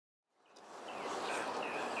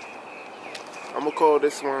I'm gonna call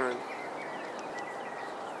this one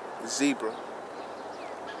Zebra.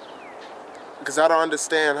 Because I don't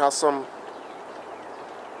understand how some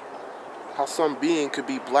being could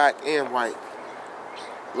be black and white,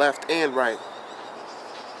 left and right.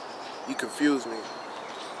 You confuse me.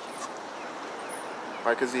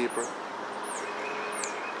 Like a zebra.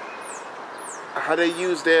 How they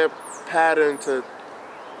use their pattern to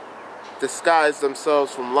disguise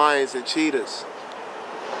themselves from lions and cheetahs.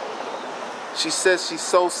 She says she's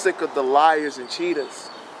so sick of the liars and cheaters.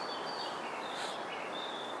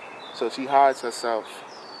 So she hides herself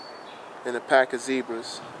in a pack of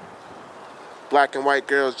zebras. Black and white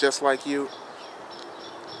girls just like you,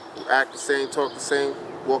 who act the same, talk the same,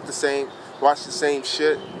 walk the same, watch the same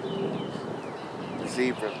shit.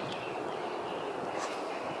 Zebra.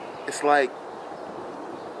 It's like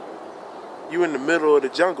you in the middle of the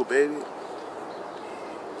jungle, baby.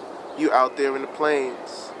 You out there in the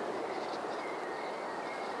plains.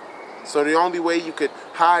 So the only way you could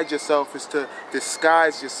hide yourself is to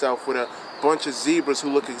disguise yourself with a bunch of zebras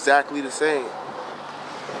who look exactly the same.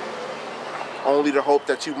 Only to hope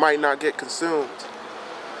that you might not get consumed.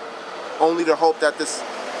 Only to hope that this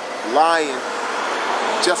lion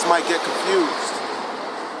just might get confused.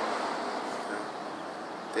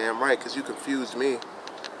 Damn right, because you confused me.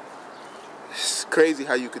 It's crazy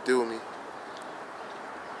how you could do me.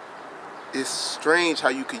 It's strange how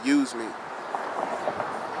you could use me.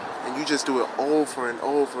 And you just do it over and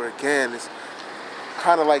over again. It's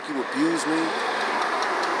kind of like you abuse me.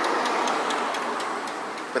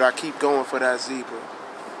 But I keep going for that zebra.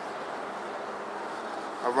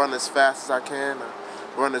 I run as fast as I can. I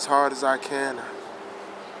run as hard as I can. I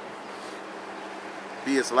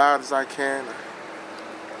be as loud as I can.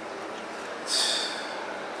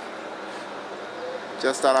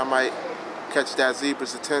 Just thought I might catch that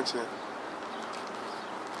zebra's attention.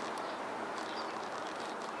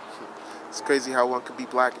 It's crazy how one could be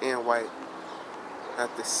black and white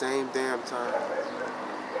at the same damn time.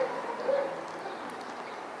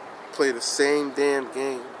 Play the same damn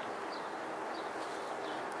game.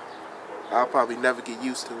 I'll probably never get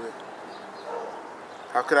used to it.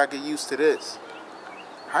 How could I get used to this?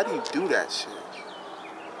 How do you do that shit?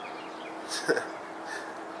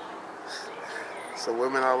 So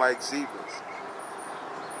women are like zebras.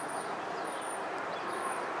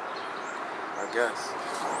 I guess.